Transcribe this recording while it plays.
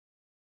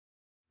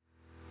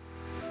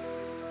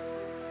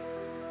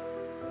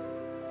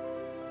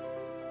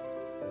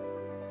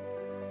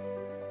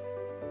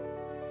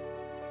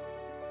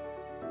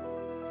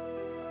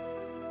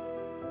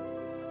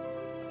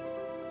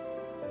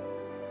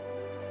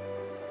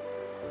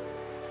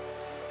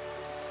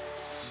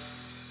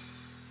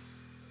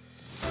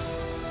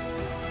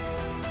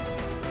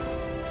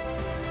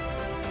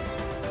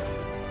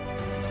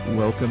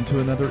Welcome to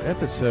another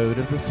episode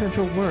of The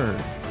Central Word,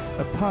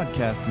 a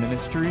podcast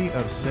ministry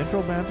of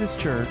Central Baptist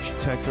Church,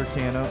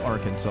 Texarkana,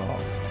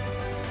 Arkansas.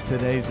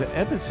 Today's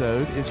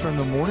episode is from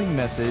the morning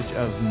message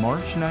of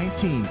March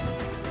 19th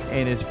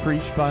and is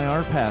preached by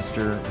our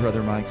pastor,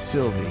 Brother Mike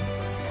Silvey.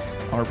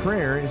 Our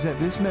prayer is that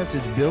this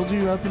message builds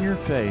you up in your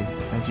faith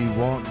as you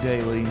walk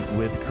daily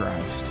with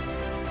Christ.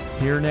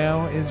 Here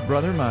now is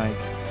Brother Mike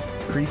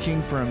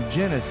preaching from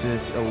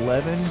Genesis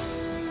 11,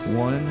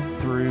 1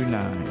 through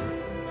 9.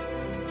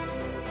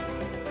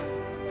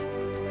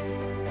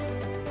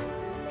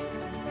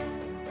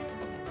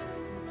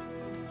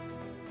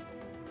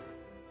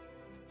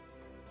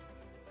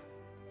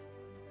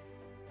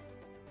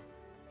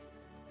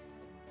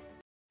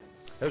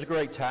 There's a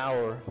great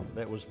tower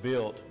that was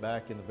built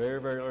back in the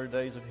very, very early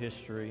days of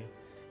history.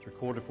 It's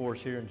recorded for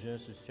us here in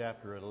Genesis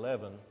chapter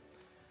 11.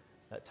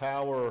 That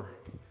tower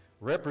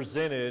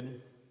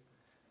represented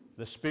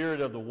the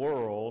spirit of the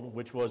world,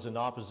 which was in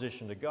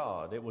opposition to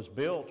God. It was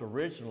built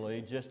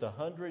originally just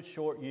 100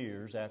 short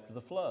years after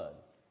the flood.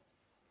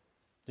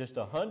 Just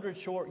 100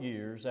 short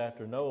years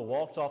after Noah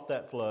walked off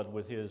that flood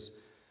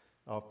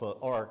off the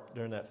ark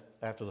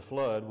after the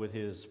flood with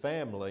his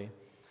family,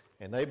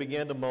 and they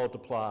began to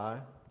multiply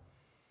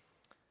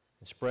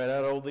and spread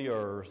out over the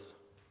earth.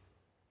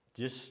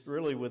 Just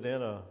really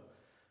within a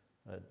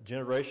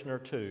generation or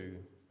two,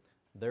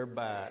 they're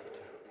back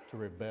to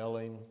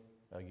rebelling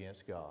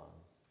against God.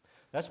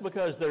 That's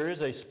because there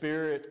is a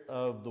spirit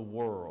of the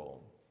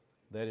world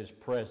that is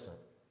present.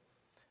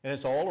 And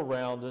it's all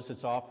around us.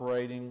 It's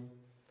operating.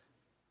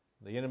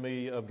 The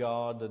enemy of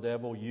God, the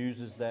devil,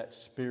 uses that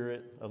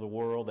spirit of the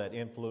world, that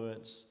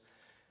influence.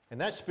 And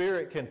that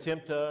spirit can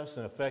tempt us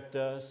and affect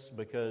us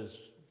because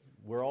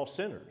we're all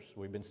sinners.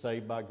 We've been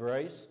saved by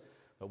grace,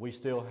 but we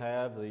still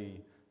have the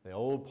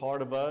old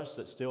part of us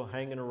that's still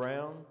hanging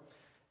around,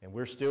 and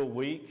we're still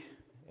weak.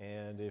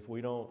 And if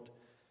we don't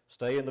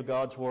stay in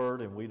God's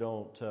Word and we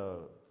don't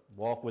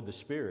walk with the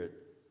Spirit,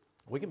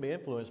 we can be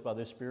influenced by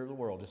this spirit of the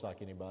world just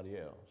like anybody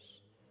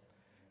else.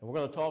 And we're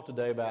going to talk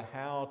today about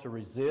how to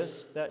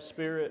resist that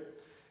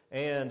spirit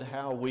and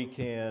how we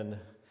can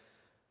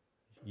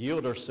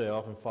yield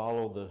ourselves and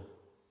follow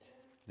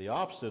the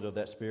opposite of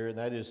that spirit, and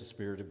that is the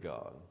Spirit of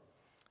God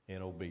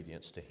in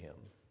obedience to Him.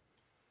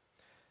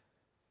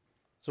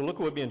 So look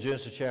with me in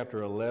Genesis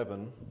chapter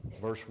 11,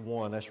 verse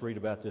 1. Let's read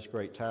about this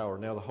great tower.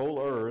 Now the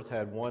whole earth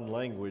had one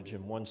language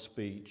and one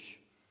speech.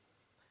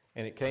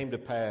 And it came to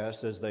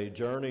pass, as they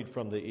journeyed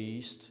from the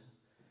east,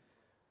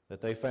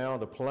 that they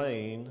found a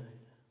plain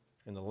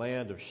in the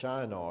land of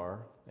Shinar,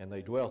 and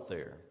they dwelt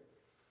there.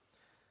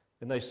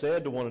 And they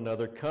said to one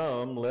another,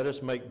 "Come, let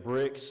us make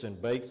bricks and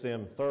bake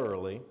them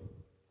thoroughly."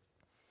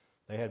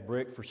 They had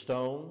brick for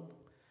stone,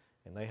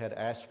 and they had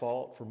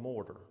asphalt for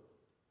mortar.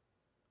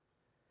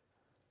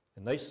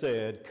 And they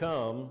said,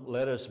 "Come,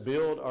 let us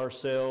build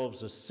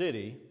ourselves a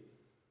city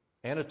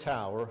and a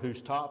tower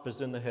whose top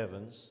is in the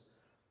heavens.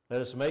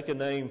 Let us make a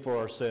name for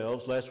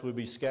ourselves, lest we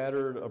be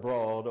scattered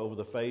abroad over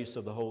the face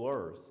of the whole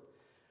earth."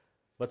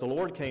 But the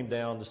Lord came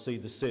down to see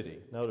the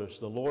city. Notice,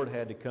 the Lord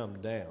had to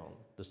come down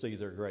to see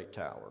their great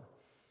tower.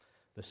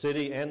 The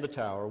city and the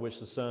tower which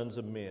the sons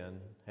of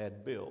men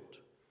had built.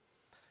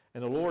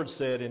 And the Lord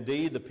said,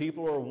 "Indeed, the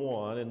people are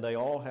one, and they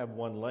all have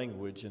one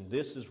language, and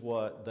this is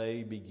what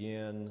they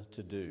begin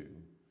to do.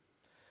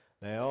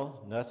 Now,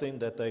 nothing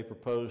that they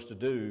propose to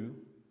do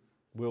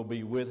will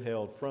be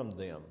withheld from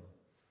them.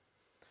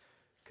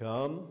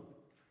 Come,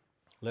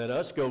 let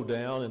us go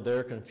down and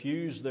there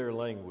confuse their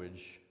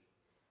language,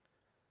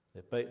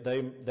 that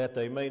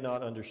they may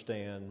not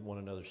understand one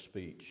another's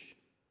speech."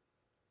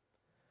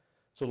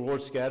 So the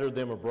Lord scattered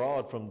them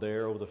abroad from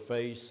there over the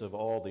face of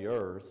all the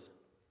earth,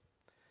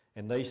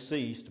 and they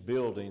ceased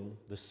building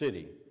the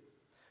city.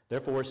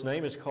 Therefore its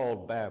name is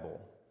called Babel,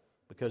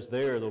 because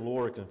there the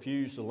Lord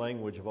confused the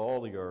language of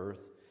all the earth,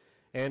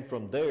 and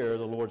from there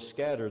the Lord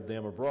scattered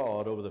them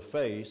abroad over the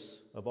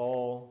face of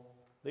all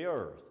the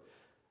earth.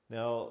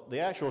 Now,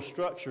 the actual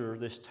structure,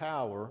 this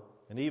tower,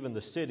 and even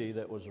the city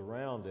that was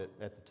around it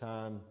at the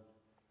time,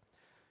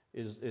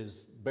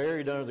 is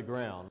buried under the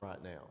ground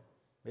right now.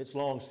 It's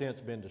long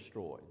since been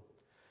destroyed.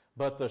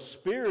 But the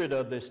spirit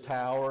of this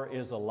tower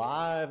is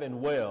alive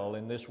and well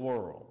in this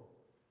world.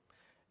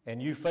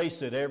 And you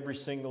face it every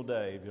single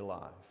day of your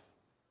life.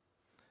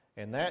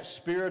 And that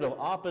spirit of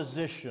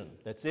opposition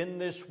that's in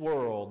this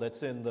world,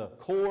 that's in the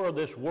core of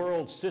this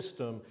world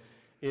system,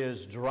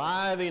 is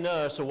driving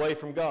us away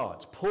from God.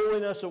 It's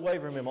pulling us away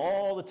from Him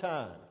all the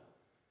time.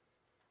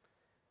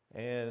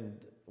 And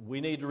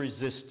we need to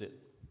resist it.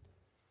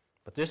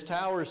 But this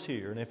tower is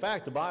here. And in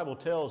fact, the Bible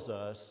tells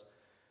us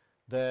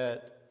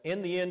that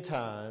in the end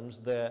times,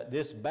 that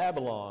this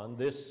Babylon,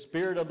 this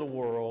spirit of the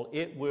world,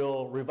 it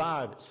will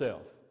revive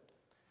itself.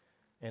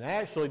 And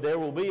actually, there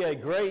will be a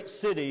great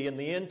city in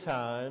the end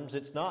times.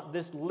 It's not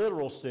this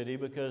literal city,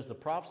 because the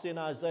prophecy in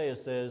Isaiah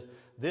says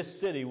this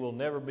city will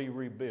never be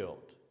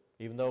rebuilt,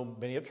 even though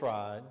many have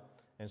tried,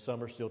 and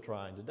some are still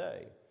trying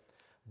today.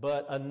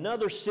 But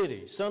another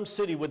city, some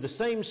city with the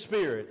same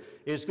spirit,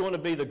 is going to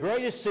be the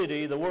greatest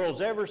city the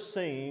world's ever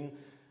seen,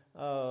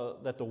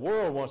 that the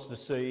world wants to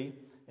see,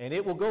 and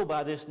it will go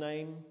by this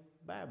name,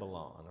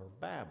 Babylon, or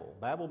Babel.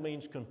 Babel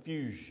means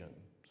confusion.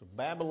 So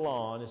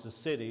Babylon is the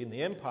city and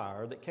the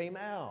empire that came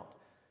out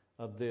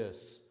of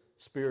this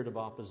spirit of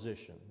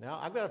opposition. Now,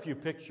 I've got a few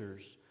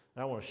pictures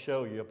that I want to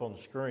show you up on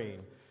the screen,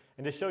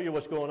 and to show you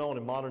what's going on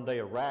in modern-day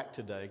Iraq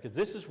today, because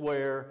this is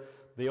where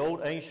the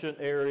old ancient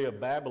area of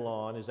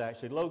Babylon is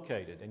actually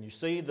located. And you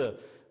see the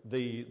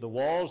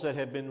walls that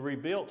have been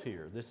rebuilt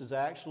here. This is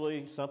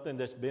actually something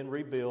that's been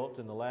rebuilt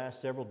in the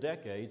last several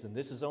decades, and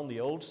this is on the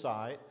old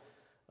site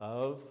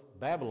of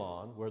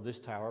Babylon where this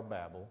Tower of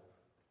Babel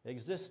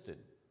existed.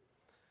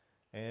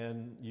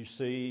 And you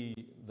see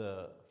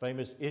the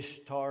famous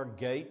Ishtar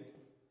Gate,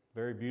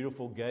 very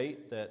beautiful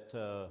gate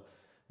that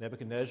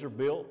Nebuchadnezzar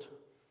built,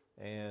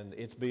 and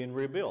it's being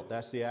rebuilt.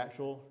 That's the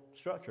actual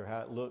structure,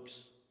 how it looks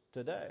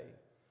today.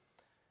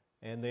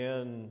 And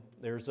then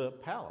there's a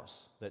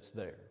palace that's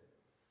there.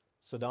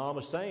 Saddam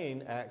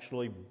Hussein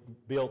actually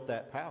built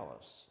that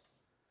palace,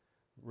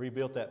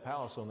 rebuilt that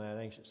palace on that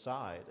ancient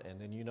site,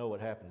 and then you know what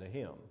happened to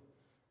him.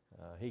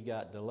 He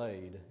got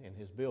delayed in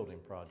his building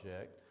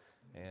project,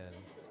 and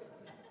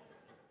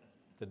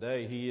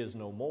today he is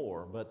no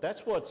more. But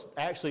that's what's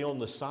actually on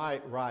the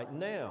site right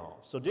now.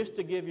 So just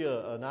to give you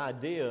an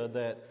idea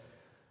that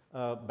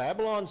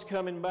Babylon's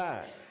coming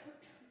back.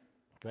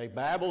 Okay,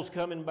 Babel's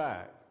coming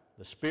back.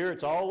 The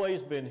Spirit's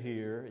always been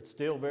here. It's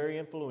still very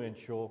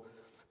influential.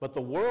 But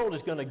the world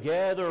is going to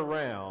gather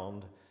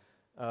around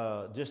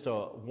just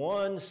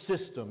one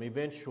system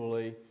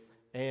eventually.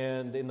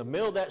 And in the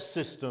middle of that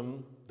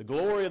system, the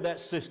glory of that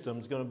system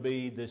is going to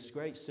be this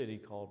great city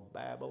called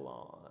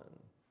Babylon.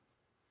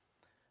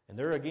 And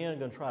they're again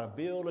going to try to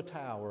build a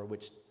tower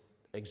which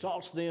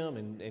exalts them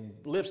and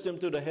lifts them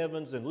to the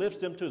heavens and lifts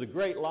them to the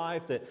great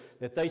life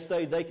that they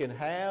say they can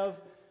have.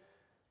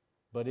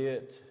 But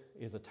it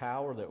is a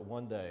tower that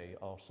one day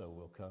also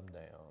will come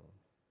down.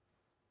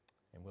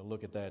 And we'll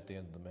look at that at the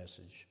end of the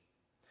message.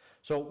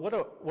 So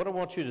what I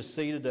want you to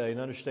see today and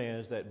understand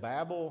is that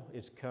Babel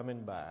is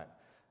coming back.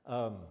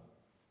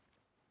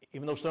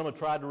 Even though some have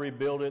tried to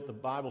rebuild it, the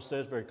Bible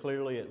says very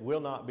clearly it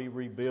will not be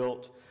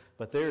rebuilt.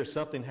 But there is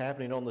something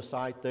happening on the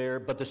site there.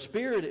 But the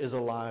Spirit is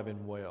alive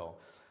and well.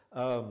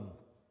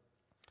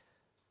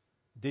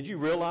 Did you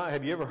realize,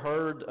 have you ever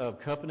heard of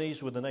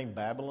companies with the name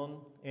Babylon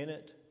in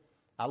it?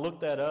 I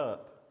looked that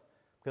up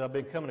because I've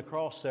been coming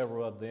across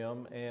several of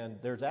them, and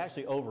there's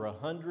actually over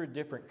 100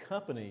 different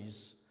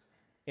companies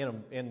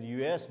in the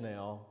U.S.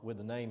 now with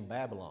the name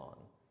Babylon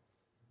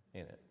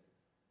in it.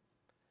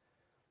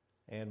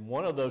 And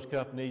one of those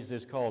companies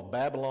is called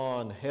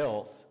Babylon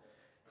Health,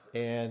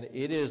 and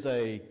it is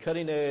a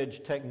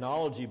cutting-edge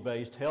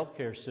technology-based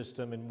healthcare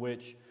system in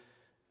which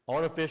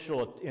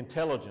artificial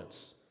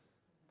intelligence,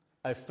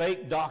 a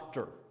fake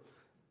doctor,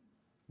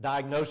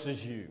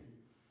 diagnoses you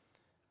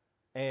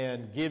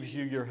and gives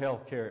you your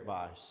health care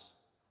advice.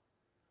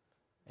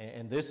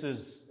 And this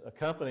is a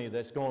company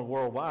that's going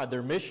worldwide.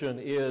 Their mission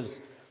is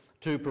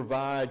to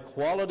provide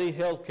quality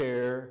health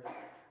care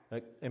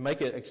and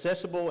make it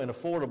accessible and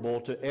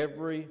affordable to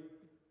every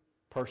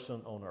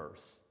person on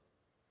earth.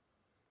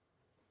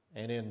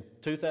 And in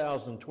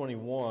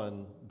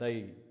 2021,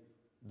 they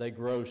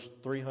grossed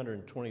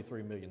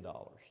 $323 million.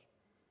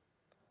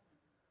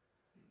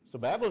 So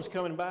Babylon's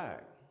coming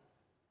back.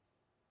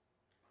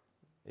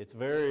 It's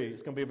going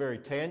to be a very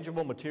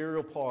tangible,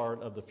 material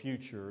part of the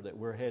future that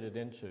we're headed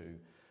into.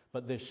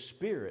 But this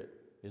Spirit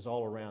is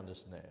all around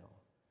us now,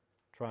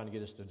 trying to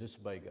get us to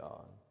disobey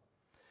God.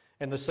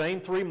 And the same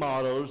three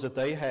mottos that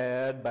they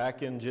had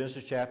back in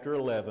Genesis chapter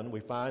 11, we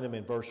find them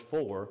in verse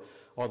 4,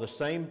 are the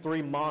same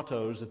three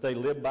mottos that they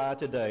live by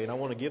today. And I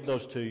want to give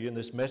those to you in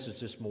this message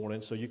this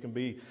morning so you can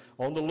be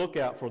on the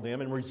lookout for them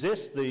and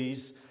resist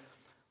these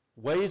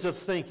ways of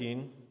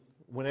thinking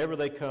whenever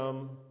they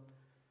come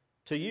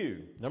to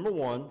you. Number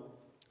one,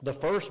 the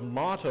first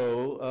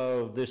motto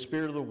of this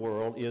spirit of the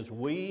world is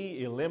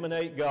we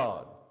eliminate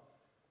God.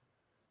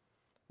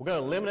 We're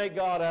going to eliminate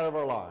God out of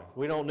our life.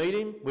 We don't need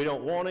Him. We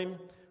don't want Him.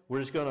 We're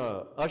just going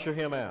to usher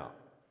Him out.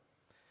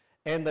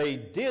 And they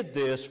did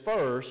this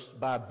first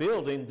by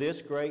building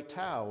this great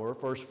tower,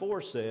 verse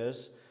 4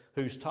 says,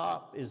 whose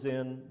top is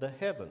in the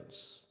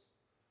heavens.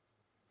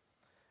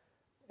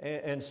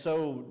 And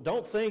so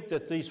don't think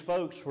that these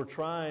folks were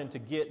trying to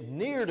get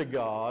near to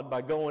God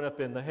by going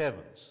up in the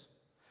heavens.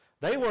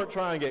 They weren't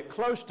trying to get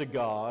close to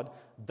God.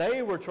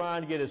 They were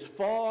trying to get as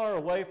far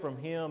away from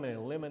Him and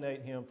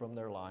eliminate Him from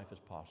their life as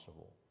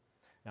possible.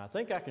 Now, I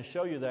think I can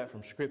show you that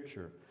from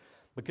Scripture.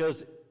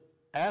 Because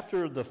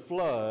after the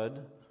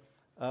flood,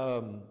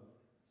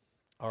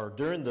 or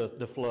during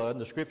the flood,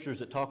 and the Scriptures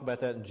that talk about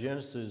that in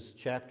Genesis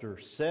chapter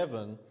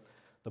 7,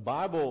 the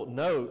Bible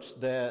notes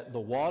that the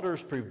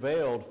waters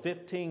prevailed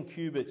 15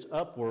 cubits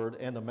upward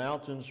and the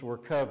mountains were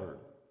covered.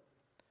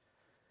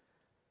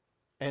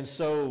 And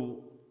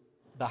so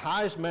the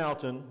highest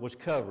mountain was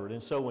covered.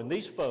 And so when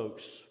these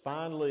folks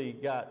finally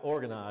got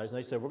organized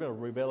and they said, we're going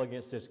to rebel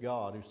against this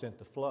God who sent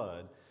the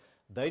flood,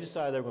 they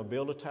decided they were going to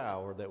build a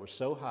tower that was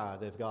so high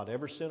that if God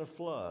ever sent a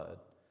flood,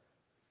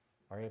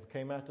 or ever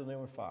came out to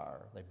them with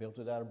fire, they built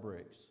it out of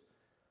bricks,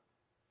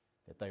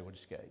 that they would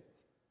escape.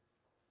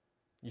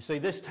 You see,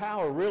 this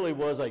tower really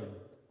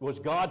was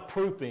God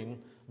proofing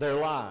their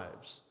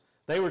lives.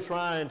 They were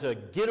trying to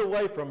get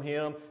away from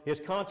him, his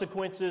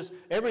consequences,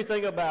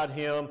 everything about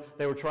him.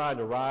 They were trying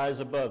to rise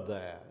above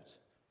that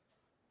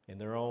in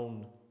their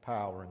own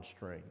power and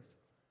strength.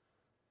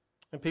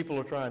 And people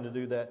are trying to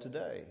do that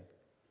today.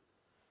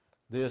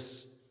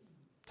 This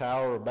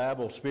Tower of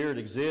Babel spirit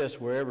exists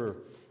wherever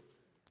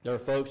there are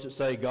folks that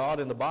say God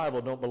and the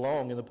Bible don't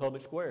belong in the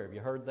public square. Have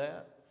you heard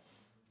that?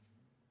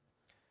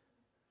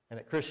 And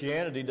that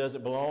Christianity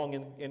doesn't belong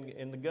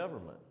in the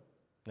government.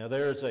 Now,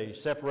 there's a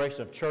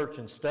separation of church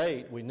and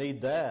state. We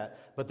need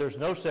that. But there's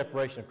no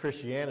separation of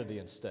Christianity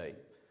and state.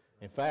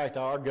 In fact,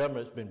 our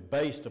government has been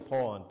based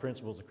upon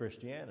principles of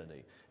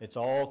Christianity. It's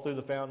all through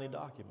the founding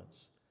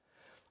documents.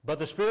 But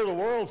the spirit of the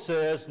world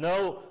says,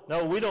 no,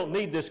 we don't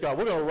need this God.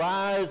 We're going to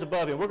rise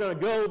above him. We're going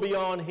to go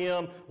beyond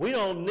him. We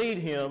don't need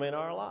him in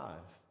our life.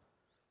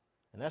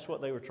 And that's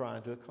what they were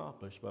trying to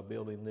accomplish by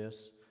building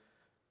this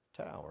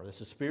tower. It's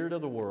the spirit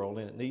of the world,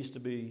 and it needs to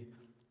be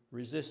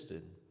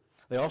resisted.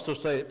 They also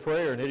say that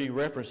prayer and any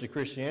reference to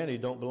Christianity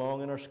don't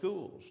belong in our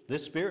schools.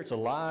 This spirit's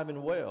alive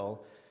and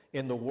well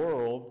in the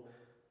world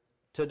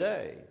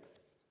today.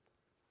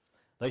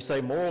 They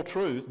say moral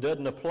truth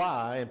doesn't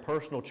apply in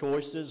personal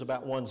choices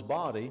about one's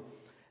body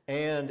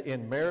and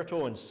in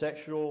marital and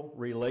sexual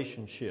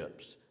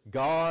relationships.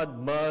 God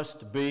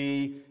must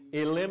be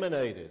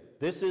eliminated.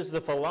 This is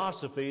the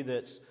philosophy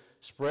that's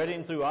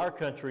spreading through our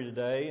country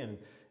today, and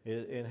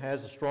it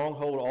has a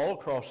stronghold all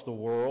across the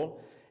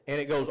world. And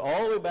it goes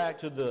all the way back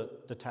to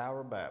the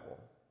Tower of Babel,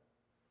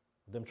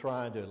 them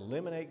trying to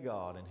eliminate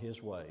God and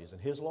his ways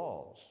and his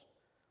laws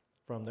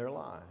from their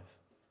life.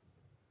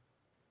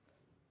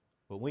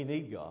 But we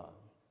need God.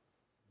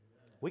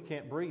 We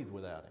can't breathe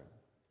without him.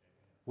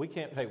 We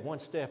can't take one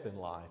step in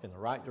life in the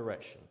right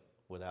direction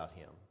without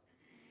him.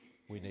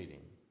 We need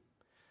him.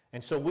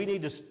 And so we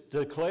need to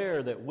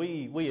declare that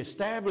we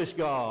establish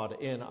God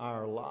in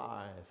our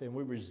life, and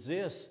we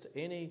resist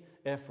any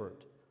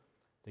effort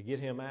to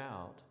get him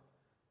out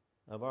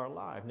of our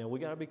life. Now, we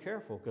got to be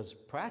careful, because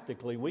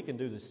practically we can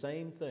do the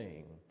same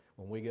thing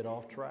when we get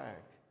off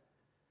track.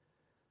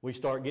 We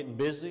start getting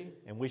busy,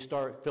 and we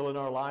start filling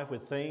our life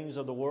with things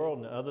of the world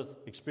and other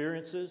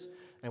experiences,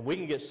 and we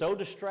can get so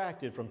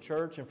distracted from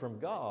church and from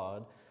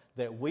God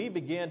that we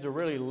begin to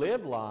really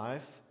live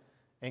life,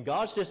 and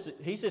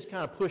he's just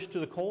kind of pushed to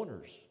the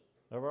corners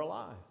of our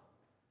life.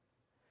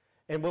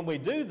 And when we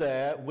do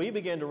that, we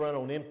begin to run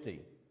on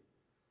empty,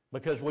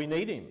 because we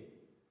need him.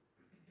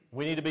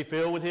 We need to be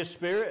filled with his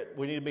spirit.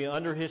 We need to be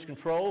under his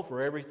control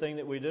for everything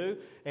that we do.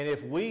 And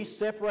if we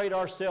separate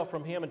ourselves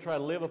from him and try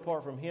to live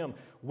apart from him,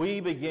 we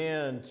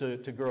begin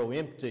to grow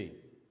empty.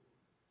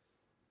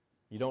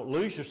 You don't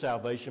lose your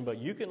salvation, but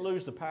you can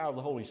lose the power of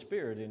the Holy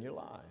Spirit in your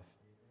life.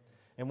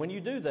 And when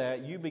you do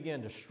that, you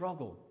begin to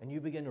struggle and you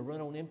begin to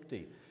run on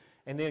empty.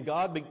 And then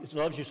God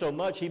loves you so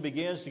much, he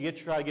begins to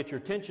try to get your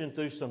attention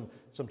through some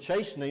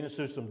chastening and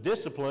through some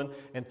discipline,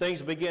 and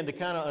things begin to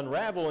kind of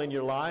unravel in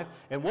your life.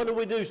 And what do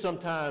we do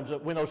sometimes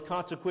when those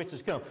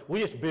consequences come?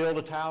 We just build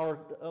a tower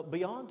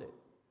beyond it.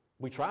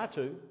 We try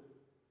to.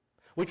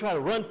 We try to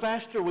run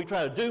faster. We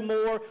try to do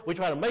more. We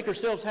try to make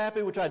ourselves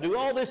happy. We try to do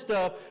all this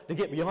stuff to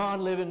get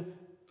beyond living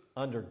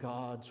under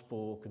God's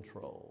full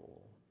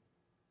control.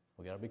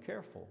 We've got to be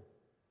careful.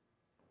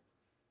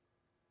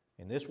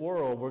 In this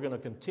world, we're going to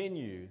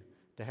continue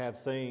to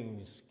have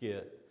things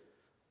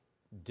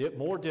get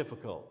more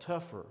difficult,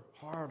 tougher,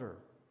 harder.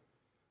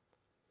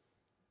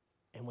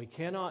 And we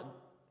cannot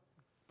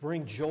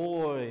bring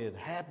joy and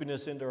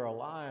happiness into our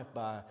life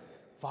by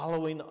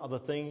following the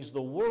things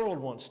the world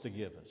wants to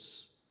give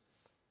us.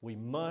 We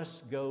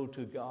must go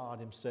to God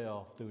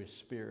himself through his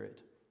Spirit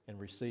and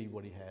receive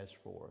what he has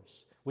for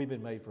us. We've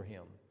been made for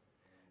him.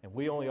 And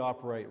we only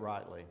operate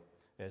rightly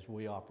as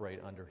we operate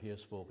under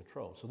his full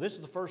control. So this is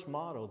the first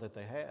motto that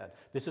they had.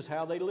 This is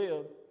how they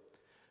lived.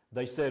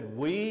 They said,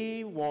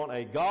 we want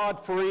a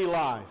God-free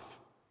life.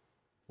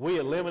 We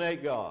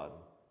eliminate God.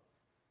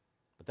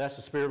 But that's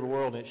the spirit of the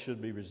world, and it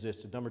should be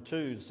resisted. Number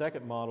two, the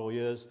second motto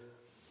is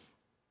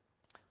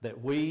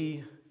that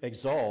we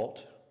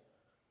exalt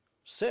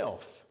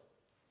self.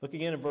 Look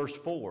again in verse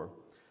 4.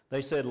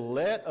 They said,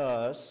 let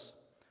us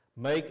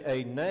make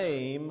a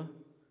name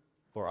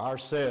for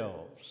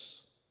ourselves.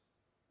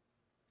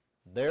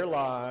 Their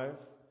life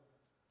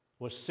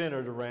was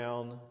centered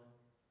around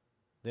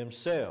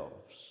themselves.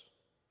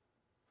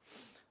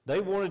 They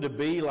wanted to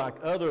be like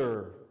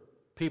other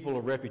people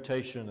of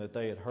reputation that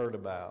they had heard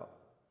about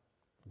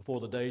before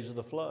the days of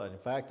the flood. In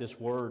fact, this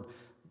word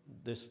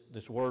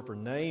for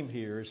name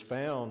here is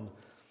found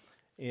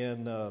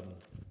in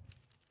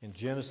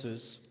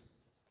Genesis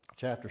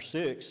chapter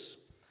 6,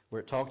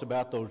 where it talked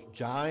about those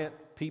giant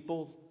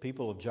people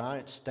of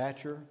giant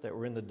stature that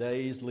were in the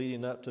days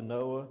leading up to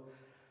Noah.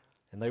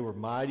 And they were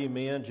mighty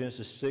men.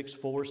 Genesis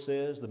 6:4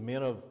 says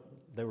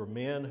they were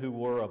men who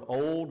were of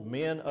old,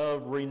 men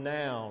of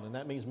renown. And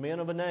that means men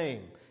of a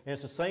name. And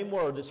it's the same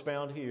word that's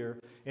found here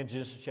in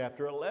Genesis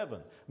chapter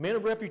 11. Men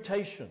of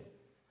reputation.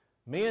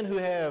 Men who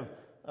have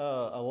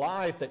a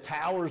life that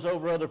towers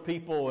over other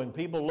people, and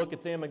people look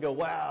at them and go,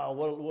 wow,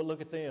 well,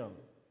 look at them.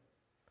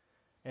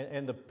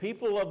 And the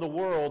people of the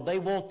world, they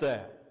want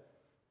that.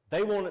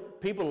 They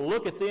want people to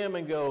look at them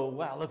and go,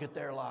 wow, look at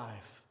their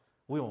life.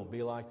 We won't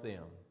be like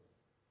them.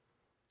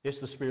 It's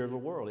the spirit of the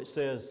world. It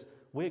says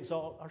we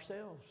exalt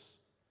ourselves.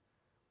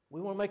 We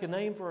want to make a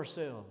name for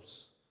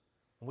ourselves.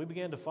 And we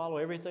begin to follow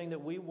everything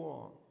that we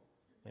want.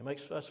 It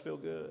makes us feel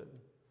good.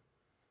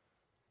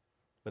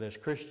 But as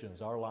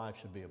Christians, our life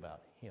should be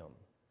about Him.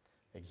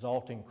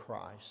 Exalting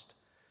Christ.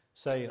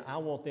 Saying, I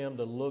want them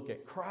to look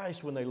at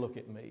Christ when they look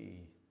at me.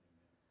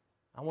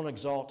 I want to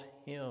exalt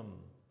Him.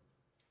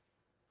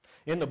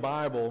 In the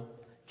Bible,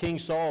 King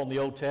Saul in the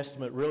Old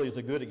Testament really is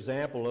a good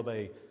example of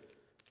a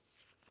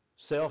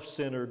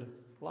self-centered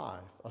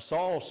life. A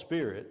Saul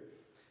spirit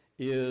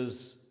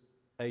is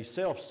a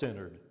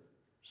self-centered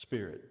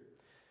spirit.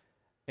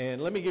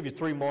 And let me give you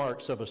 3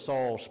 marks of a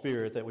Saul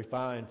spirit that we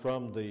find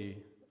from the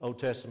Old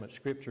Testament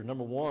Scripture.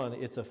 Number 1,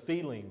 it's a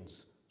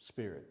feelings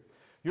spirit.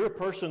 You're a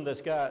person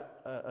that's got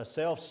a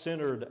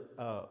self-centered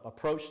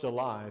approach to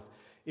life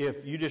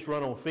if you just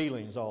run on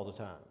feelings all the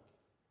time.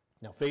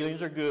 Now,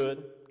 feelings are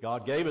good.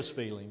 God gave us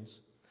feelings.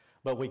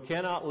 But we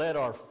cannot let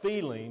our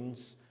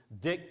feelings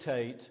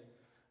dictate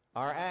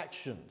our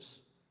actions.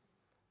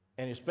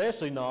 And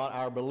especially not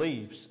our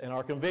beliefs and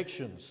our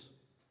convictions.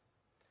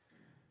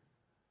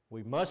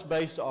 We must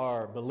base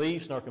our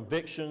beliefs and our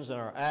convictions and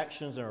our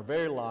actions and our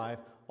very life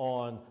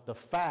on the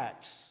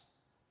facts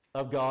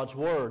of God's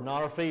Word,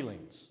 not our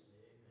feelings.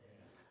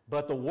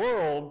 But the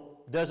world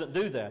doesn't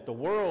do that. The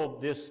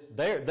world,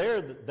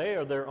 they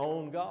are their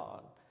own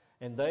God.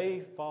 And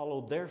they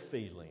followed their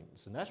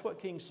feelings. And that's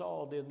what King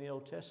Saul did in the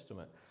Old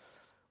Testament.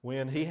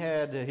 When he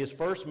had his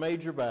first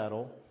major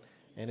battle,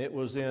 and it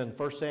was in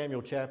 1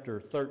 Samuel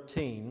chapter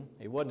 13.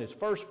 It wasn't his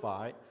first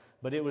fight,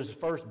 but it was his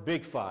first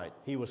big fight.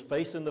 He was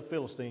facing the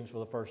Philistines for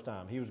the first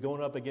time. He was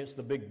going up against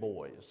the big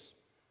boys,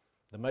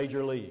 the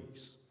major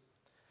leagues.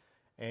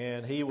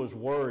 And he was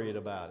worried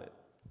about it.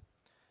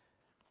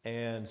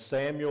 And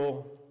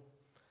Samuel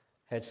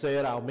had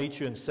said, I'll meet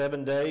you in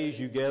 7 days.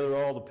 You gather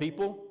all the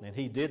people. And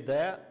he did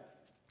that.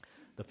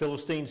 The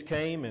Philistines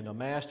came and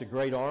amassed a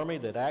great army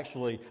that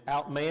actually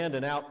outmanned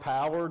and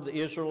outpowered the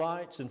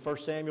Israelites in 1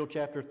 Samuel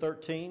chapter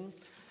 13.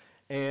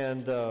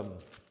 And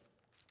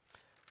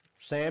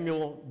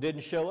Samuel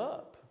didn't show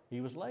up.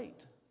 He was late.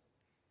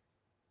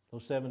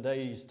 Those 7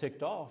 days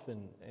ticked off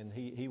and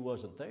he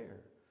wasn't there.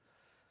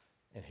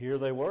 And here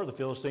they were. The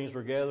Philistines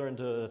were gathering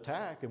to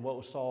attack. And what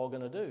was Saul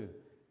going to do?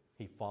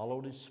 He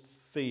followed his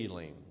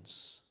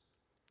feelings.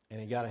 And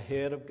he got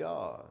ahead of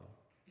God.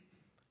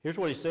 Here's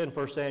what he said in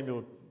 1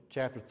 Samuel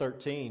chapter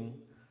 13,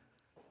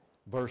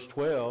 verse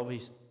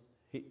 12.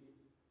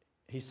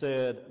 He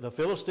said, the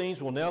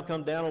Philistines will now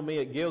come down on me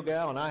at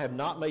Gilgal, and I have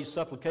not made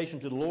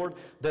supplication to the Lord.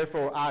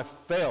 Therefore I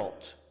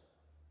felt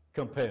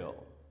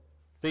compelled.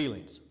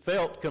 Feelings.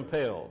 Felt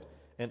compelled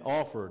and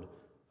offered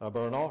a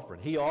burnt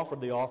offering. He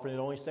offered the offering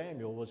that only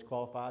Samuel was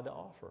qualified to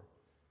offer.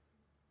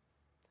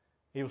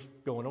 He was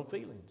going on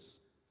feelings.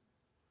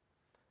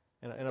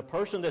 And a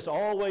person that's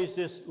always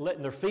just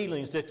letting their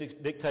feelings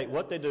dictate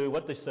what they do,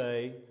 what they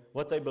say,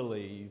 what they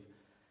believe,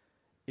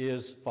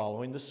 is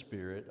following the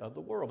spirit of the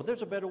world. But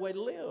there's a better way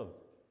to live.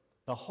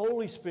 The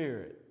Holy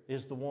Spirit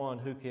is the one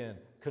who can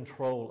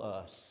control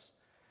us.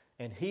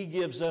 And He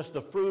gives us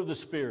the fruit of the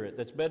Spirit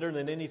that's better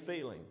than any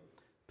feeling.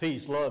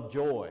 Peace, love,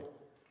 joy,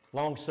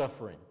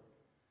 long-suffering,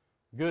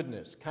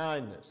 goodness,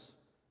 kindness,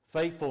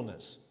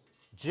 faithfulness,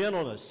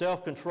 gentleness,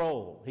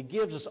 self-control. He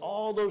gives us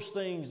all those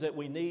things that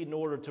we need in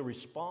order to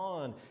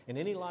respond in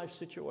any life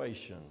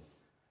situation.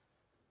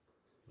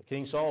 But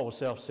King Saul was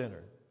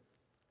self-centered.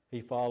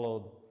 He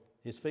followed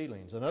his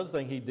feelings. Another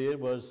thing he did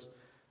was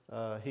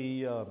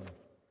he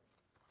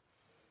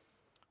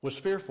was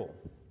fearful.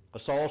 A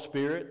Saul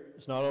spirit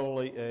is not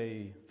only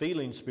a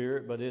feeling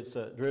spirit, but it's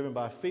driven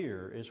by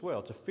fear as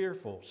well. It's a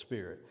fearful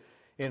spirit.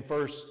 In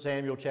 1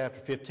 Samuel chapter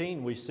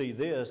 15, we see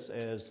this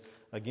as,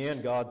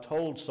 again, God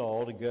told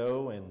Saul to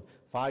go and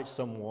fight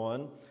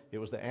someone. It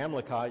was the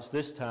Amalekites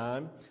this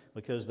time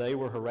because they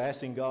were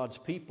harassing God's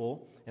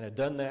people and had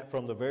done that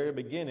from the very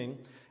beginning.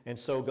 And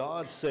so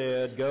God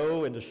said,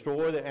 go and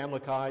destroy the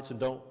Amalekites and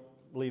don't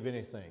leave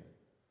anything.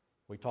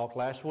 We talked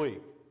last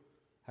week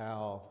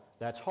how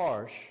that's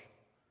harsh.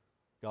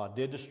 God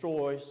did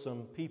destroy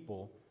some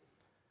people,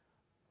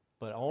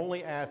 but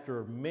only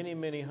after many,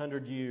 many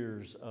hundred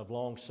years of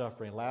long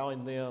suffering,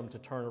 allowing them to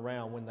turn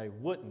around. When they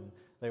wouldn't,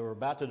 they were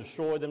about to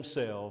destroy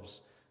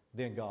themselves,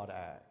 then God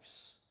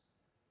acts.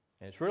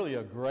 And it's really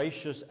a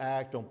gracious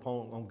act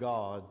on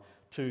God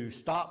to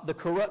stop the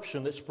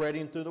corruption that's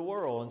spreading through the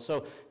world. And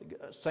so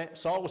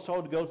Saul was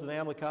told to go to the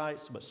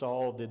Amalekites, but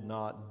Saul did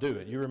not do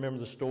it. You remember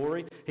the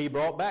story? He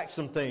brought back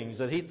some things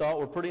that he thought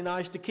were pretty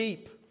nice to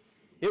keep.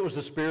 It was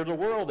the spirit of the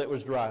world that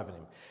was driving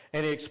him.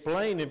 And he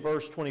explained in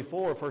verse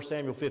 24 of 1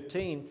 Samuel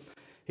 15,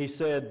 he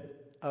said,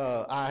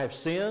 I have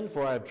sinned,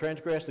 for I have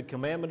transgressed the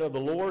commandment of the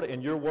Lord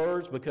and your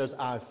words, because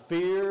I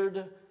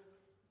feared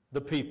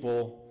the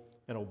people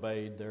and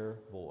obeyed their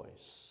voice.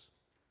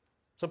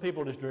 Some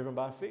people are just driven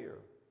by fear.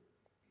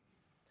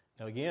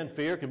 Now again,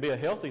 fear can be a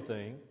healthy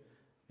thing.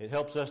 It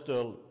helps us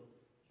to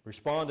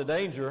respond to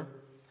danger.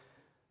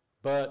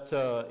 But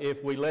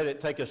if we let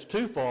it take us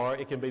too far,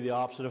 it can be the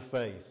opposite of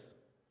faith.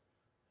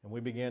 And we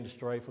begin to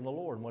stray from the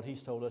Lord and what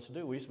He's told us to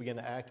do. We just begin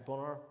to act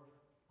upon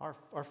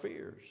our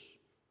fears.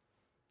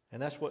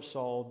 And that's what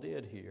Saul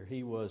did here.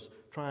 He was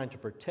trying to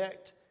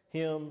protect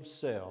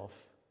himself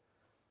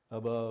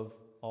above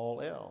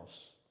all else.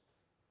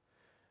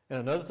 And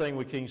another thing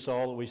with King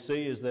Saul that we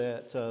see is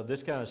that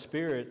this kind of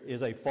spirit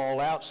is a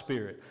fallout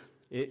spirit.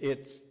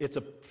 It's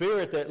a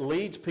spirit that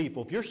leads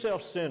people. If you're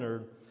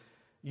self-centered,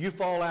 you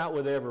fall out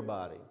with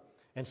everybody.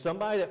 And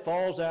somebody that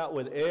falls out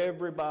with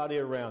everybody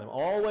around them,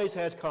 always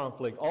has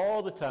conflict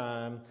all the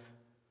time,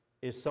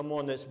 is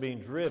someone that's being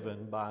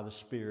driven by the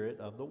spirit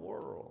of the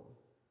world.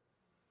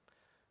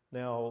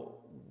 Now,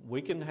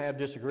 we can have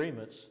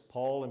disagreements.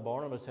 Paul and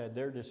Barnabas had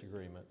their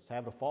disagreements.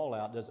 Have a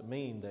fallout doesn't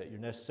mean that you're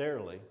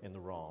necessarily in the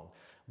wrong.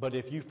 But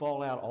if you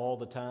fall out all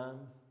the time,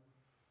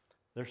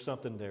 there's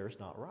something there that's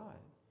not right.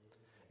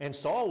 And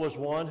Saul was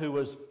one who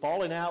was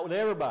falling out with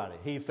everybody.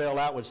 He fell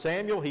out with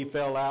Samuel. He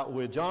fell out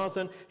with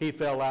Jonathan. He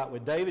fell out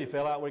with David. He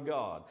fell out with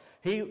God.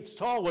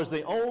 Saul was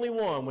the only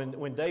one,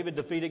 when David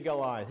defeated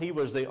Goliath, he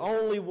was the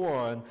only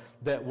one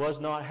that was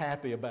not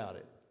happy about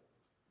it.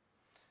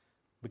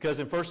 Because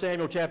in 1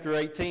 Samuel chapter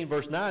 18,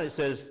 verse 9, it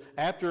says,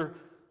 after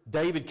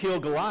David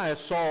killed Goliath,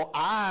 Saul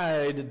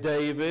eyed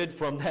David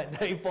from that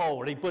day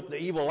forward. He put the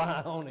evil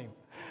eye on him.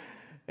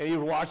 And he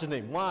was watching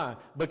him. Why?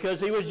 Because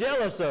he was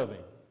jealous of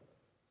him.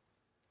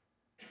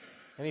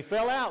 And he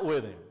fell out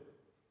with him.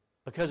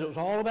 Because it was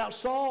all about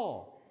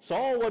Saul.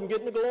 Saul wasn't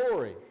getting the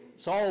glory.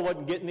 Saul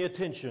wasn't getting the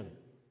attention.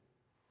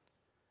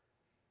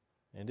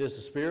 And it is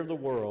the spirit of the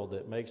world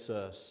that makes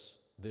us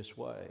this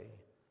way.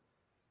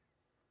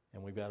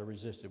 And we've got to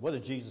resist it. What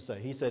did Jesus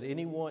say? He said,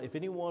 if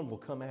anyone will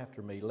come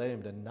after me, let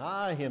him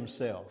deny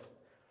himself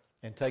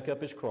and take up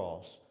his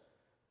cross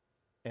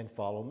and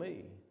follow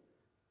me.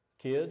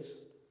 Kids,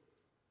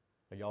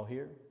 are y'all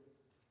here?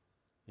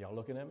 Y'all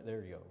looking at me?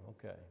 There you go.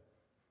 Okay.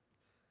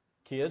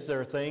 Kids, there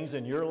are things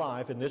in your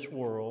life, in this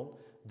world,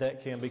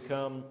 that can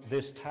become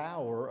this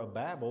Tower of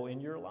Babel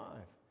in your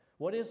life.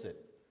 What is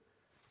it?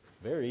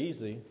 Very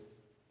easy.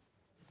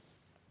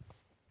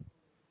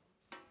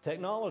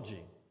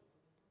 Technology.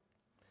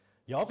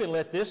 Y'all can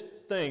let this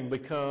thing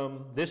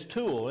become this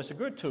tool. It's a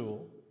good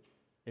tool.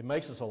 It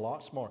makes us a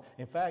lot smarter.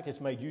 In fact,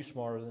 it's made you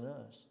smarter than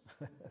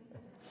us.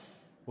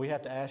 We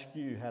have to ask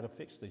you how to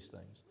fix these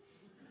things.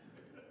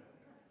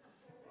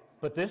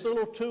 But this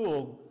little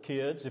tool,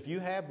 kids, if you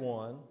have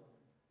one,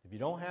 if you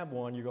don't have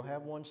one, you're going to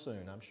have one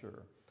soon, I'm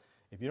sure.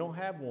 If you don't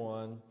have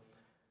one,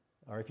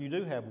 or if you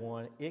do have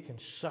one, it can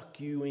suck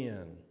you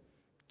in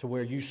to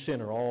where you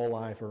center all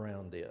life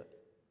around it.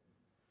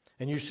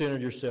 And you center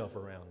yourself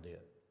around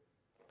it.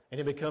 And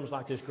it becomes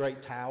like this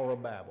great Tower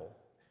of Babel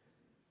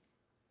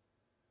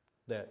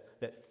that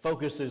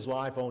focuses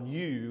life on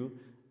you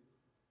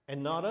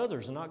and not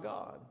others and not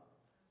God.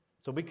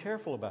 So be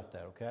careful about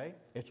that, okay?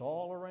 It's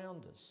all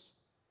around us.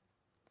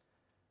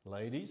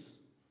 Ladies,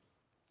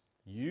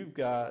 you've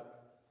got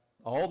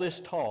all this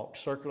talk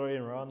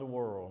circulating around the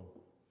world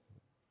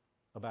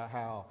about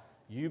how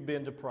you've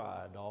been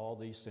deprived all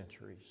these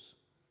centuries.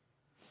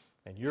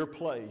 And your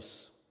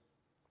place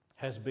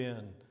has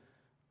been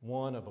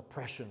one of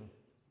oppression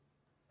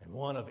and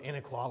one of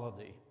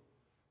inequality.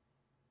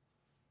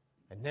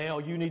 And now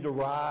you need to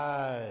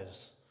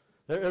rise.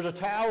 There's a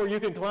tower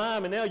you can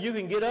climb, and now you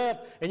can get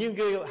up, and you can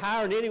get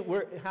higher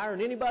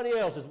than anybody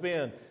else has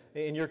been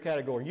in your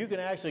category. You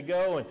can actually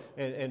go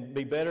and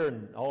be better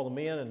than all the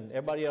men and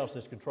everybody else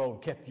that's controlled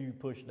and kept you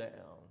pushed down.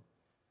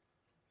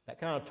 That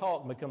kind of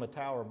talk can become a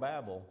Tower of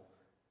Babel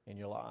in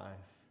your life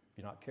if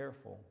you're not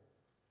careful.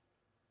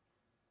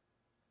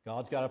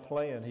 God's got a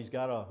plan. He's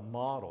got a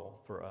model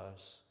for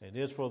us. It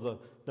is for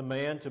the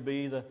man to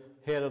be the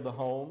head of the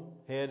home,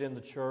 head in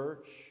the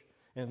church.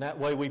 And that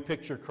way we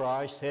picture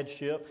Christ's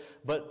headship.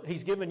 But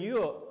He's given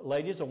you,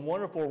 ladies, a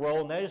wonderful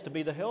role, and that is to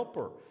be the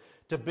helper.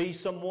 To be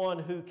someone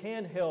who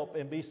can help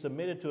and be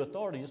submitted to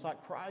authority, just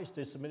like Christ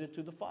is submitted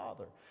to the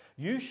Father.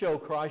 You show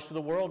Christ to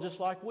the world just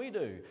like we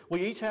do.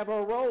 We each have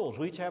our roles.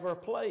 We each have our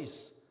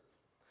place.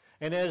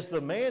 And as the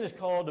man is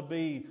called to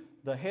be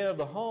the head of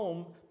the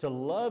home, to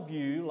love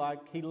you like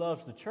he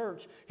loves the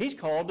church, he's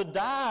called to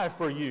die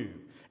for you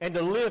and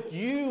to lift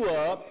you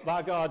up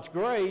by God's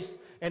grace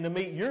and to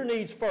meet your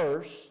needs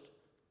first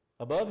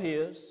above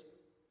his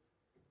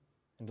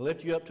and to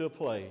lift you up to a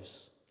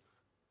place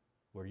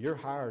where you're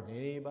higher than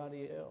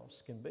anybody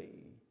else can be.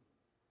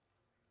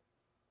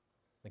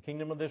 The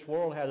kingdom of this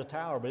world has a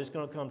tower, but it's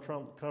going to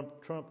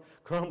come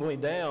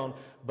crumbling down.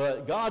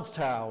 But God's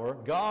tower,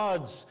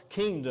 God's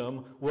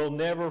kingdom will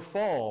never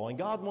fall. And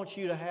God wants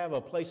you to have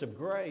a place of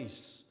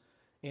grace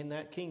in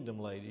that kingdom,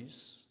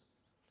 ladies.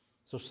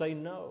 So say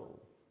no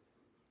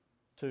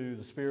to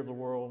the spirit of the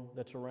world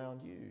that's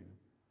around you.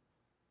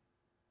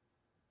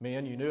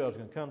 Men, you knew I was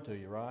going to come to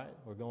you, right?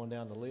 We're going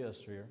down the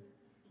list here.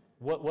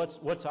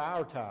 What's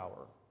our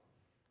tower?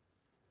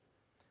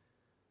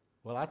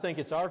 Well, I think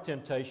it's our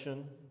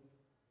temptation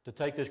to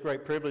take this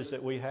great privilege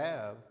that we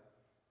have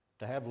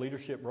to have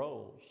leadership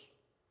roles,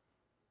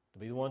 to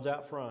be the ones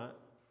out front.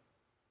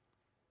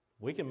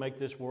 We can make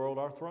this world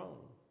our throne.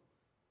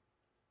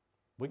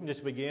 We can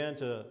just begin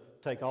to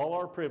take all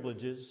our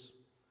privileges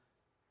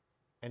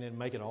and then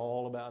make it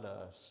all about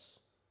us.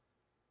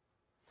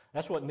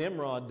 That's what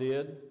Nimrod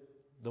did,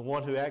 the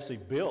one who actually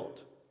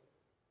built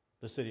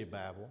the city of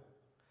Babel.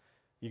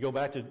 You go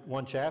back to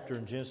one chapter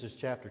in Genesis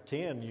chapter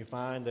 10, and you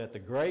find that the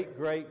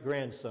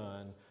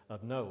great-great-grandson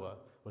of Noah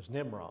was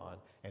Nimrod,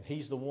 and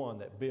he's the one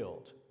that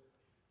built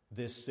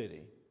this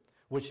city,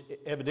 which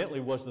evidently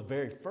was the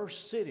very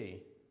first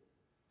city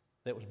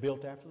that was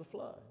built after the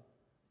flood.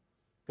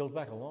 Goes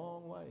back a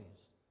long ways.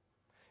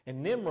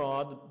 And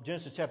Nimrod,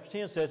 Genesis chapter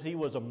 10 says he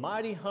was a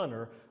mighty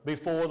hunter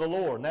before the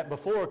Lord. And that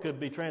before could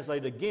be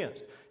translated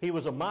against. He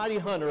was a mighty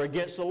hunter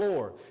against the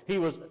Lord. He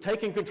was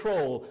taking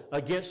control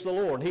against the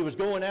Lord. He was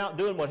going out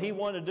doing what he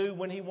wanted to do,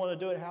 when he wanted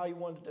to do it, how he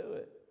wanted to do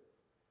it.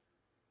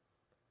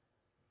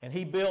 And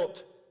he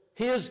built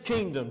his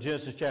kingdom,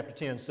 Genesis chapter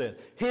 10 said.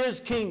 His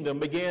kingdom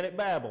began at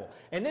Babel.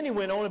 And then he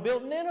went on and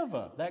built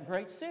Nineveh, that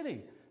great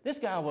city. This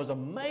guy was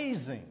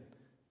amazing.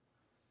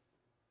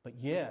 But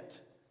yet,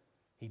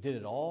 he did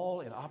it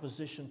all in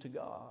opposition to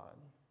God.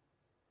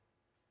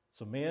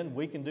 So men,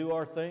 we can do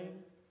our thing.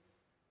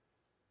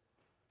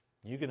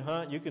 You can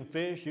hunt, you can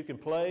fish, you can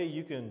play,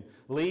 you can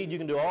lead, you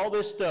can do all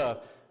this stuff.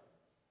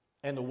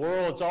 And the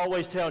world's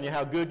always telling you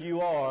how good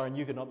you are, and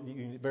you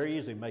can very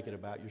easily make it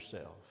about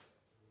yourself.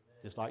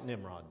 Just like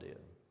Nimrod did.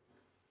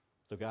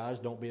 So guys,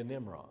 don't be a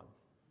Nimrod.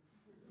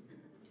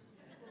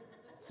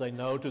 Say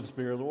no to the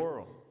spirit of the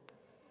world.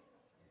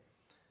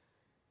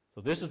 So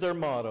this is their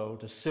motto,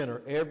 to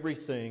center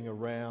everything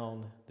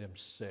around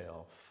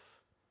themselves.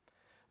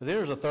 But then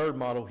there's a third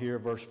motto here,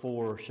 verse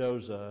 4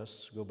 shows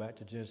us. Go back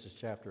to Genesis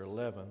chapter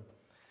 11.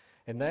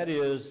 And that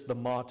is the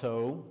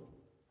motto,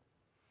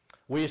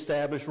 we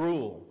establish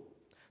rule.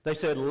 They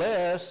said,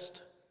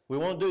 lest, we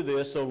want to do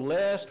this, so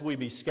lest we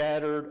be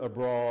scattered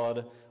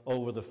abroad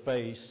over the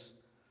face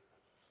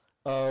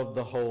of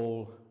the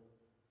whole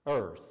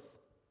earth.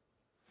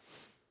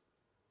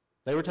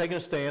 They were taking a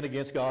stand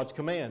against God's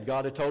command.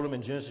 God had told them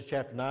in Genesis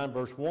chapter 9,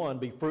 verse 1,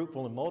 be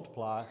fruitful and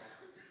multiply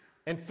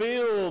and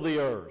fill the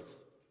earth.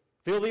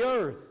 Fill the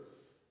earth.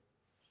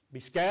 Be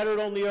scattered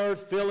on the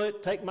earth, fill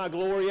it, take my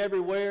glory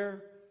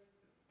everywhere.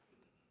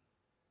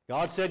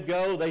 God said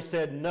go, they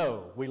said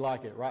no. We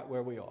like it right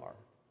where we are.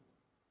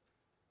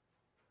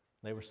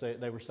 They were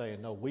saying,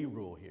 no, we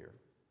rule here.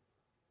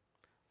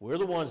 We're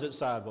the ones that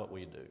decide what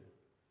we do.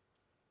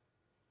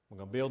 We're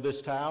going to build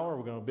this tower.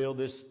 We're going to build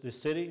this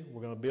city.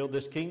 We're going to build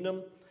this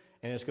kingdom.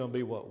 And it's going to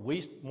be what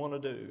we want to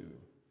do.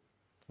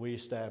 We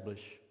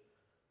establish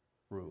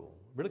rule.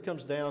 It really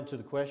comes down to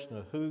the question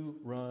of who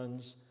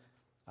runs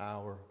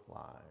our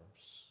lives.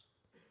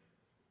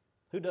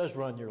 Who does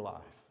run your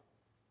life?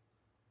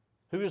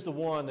 Who is the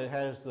one that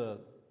has the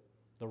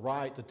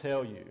right to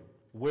tell you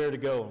where to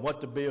go and what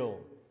to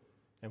build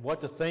and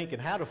what to think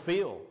and how to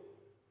feel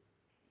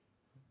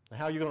and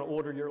how you're going to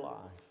order your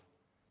life?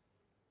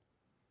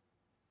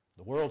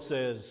 The world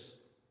says,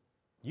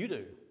 you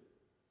do.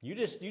 You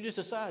just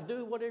decide,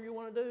 do whatever you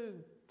want to do.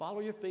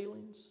 Follow your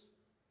feelings.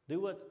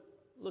 Do what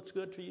looks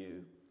good to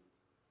you.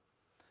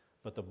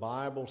 But the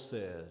Bible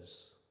says,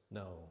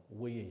 no,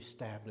 we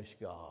establish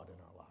God in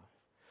our life.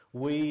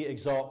 We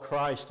exalt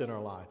Christ in our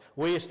life.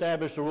 We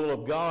establish the rule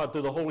of God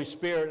through the Holy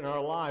Spirit in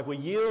our life. We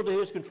yield to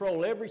His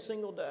control every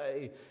single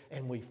day,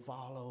 and we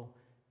follow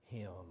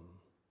Him.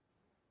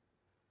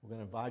 We're going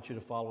to invite you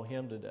to follow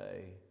Him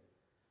today.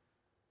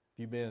 If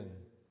you've been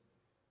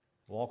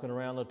walking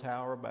around the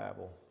Tower of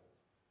Babel,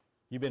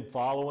 you've been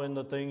following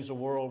the things the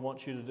world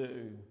wants you to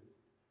do,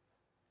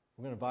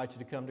 we're going to invite you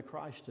to come to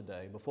Christ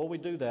today. Before we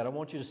do that, I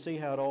want you to see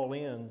how it all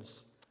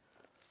ends,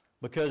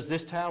 because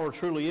this tower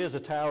truly is a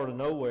tower to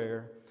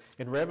nowhere.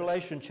 In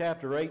Revelation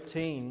chapter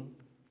 18,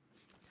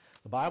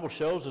 the Bible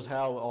shows us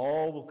how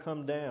all will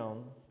come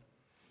down.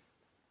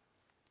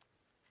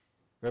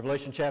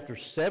 Revelation chapter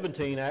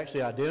 17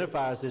 actually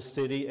identifies this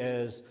city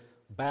as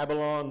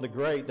Babylon the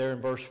Great, there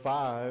in verse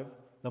 5,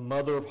 the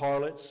mother of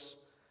harlots,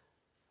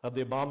 of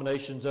the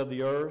abominations of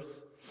the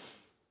earth.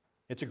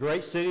 It's a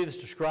great city that's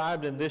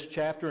described in this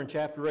chapter, in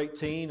chapter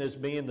 18, as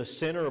being the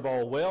center of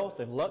all wealth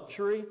and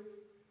luxury.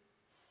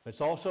 It's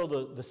also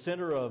the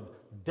center of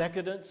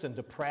decadence and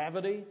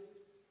depravity,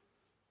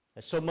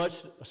 as so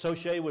much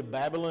associated with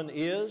Babylon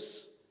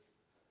is.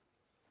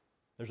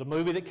 There's a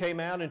movie that came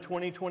out in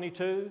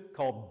 2022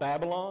 called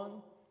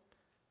Babylon.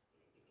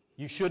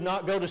 You should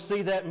not go to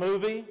see that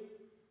movie.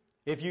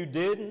 If you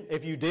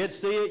did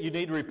see it, you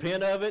need to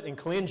repent of it and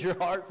cleanse your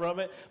heart from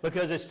it,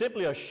 because it's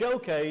simply a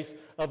showcase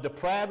of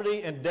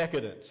depravity and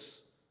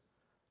decadence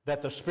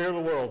that the spirit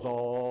of the world's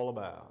all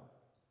about.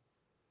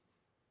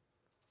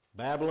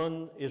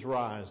 Babylon is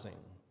rising.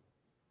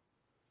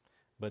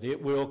 but it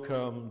will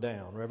come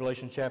down.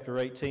 Revelation chapter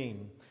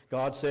 18,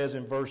 God says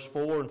in verse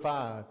 4 and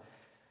 5,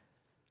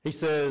 He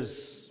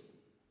says,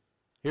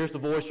 here's the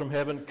voice from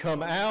heaven,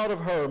 "Come out of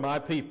her, my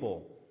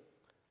people,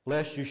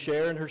 lest you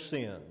share in her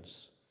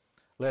sins,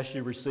 lest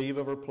you receive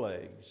of her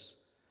plagues.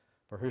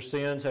 For her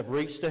sins have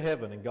reached to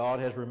heaven, and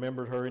God has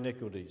remembered her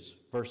iniquities."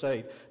 Verse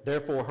 8,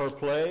 "Therefore her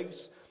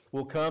plagues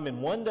will come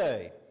in one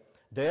day,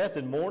 death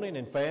and mourning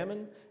and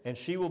famine, and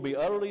she will be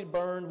utterly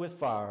burned with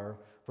fire,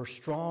 for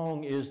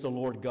strong is the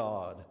Lord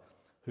God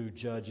who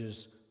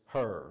judges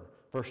her."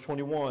 Verse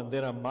 21,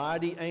 "Then a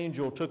mighty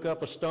angel took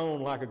up a stone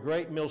like a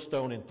great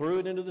millstone and threw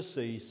it into the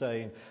sea,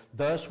 saying,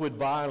 Thus with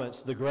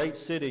violence the great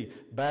city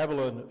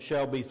Babylon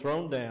shall be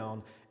thrown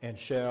down and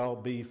shall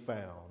be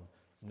found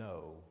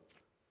no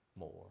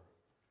more."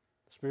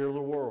 The spirit of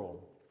the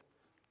world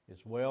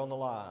is well and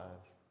alive,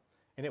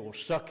 and it will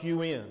suck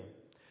you in,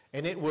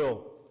 and it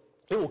will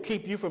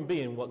keep you from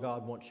being what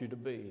God wants you to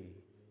be.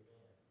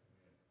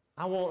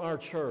 I want our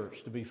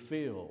church to be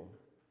filled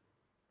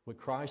with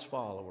Christ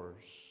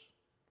followers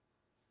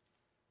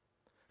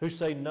who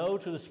say no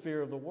to the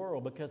spirit of the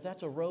world, because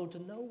that's a road to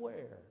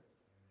nowhere.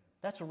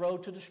 That's a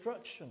road to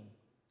destruction.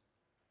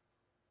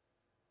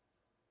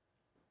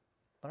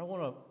 But I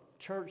want a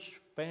church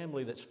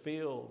family that's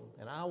filled,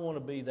 and I want to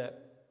be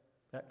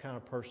that kind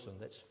of person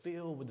that's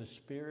filled with the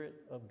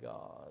Spirit of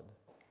God,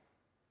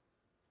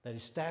 that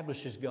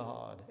establishes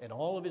God and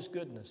all of His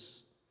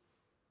goodness,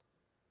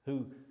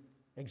 who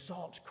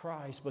exalts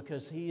Christ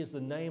because He is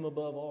the name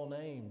above all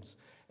names,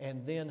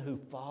 and then who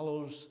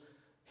follows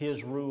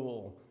His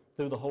rule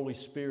through the Holy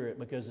Spirit,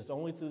 because it's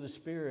only through the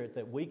Spirit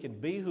that we can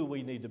be who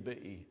we need to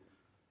be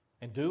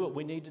and do what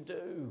we need to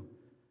do.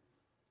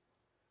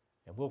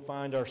 And we'll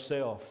find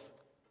ourselves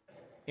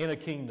in a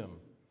kingdom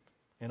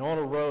and on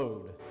a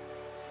road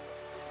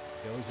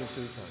that goes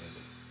into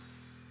eternity.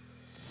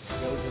 It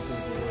goes into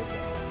the glory of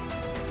God.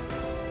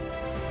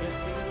 His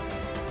kingdom.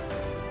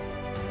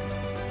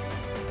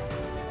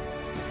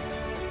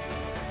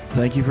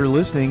 Thank you for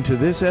listening to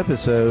this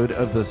episode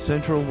of The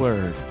Central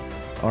Word.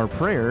 Our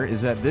prayer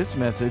is that this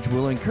message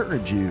will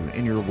encourage you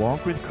in your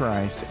walk with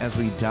Christ as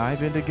we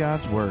dive into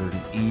God's Word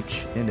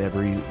each and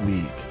every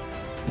week.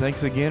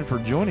 Thanks again for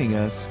joining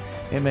us,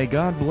 and may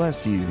God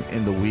bless you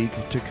in the week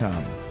to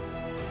come.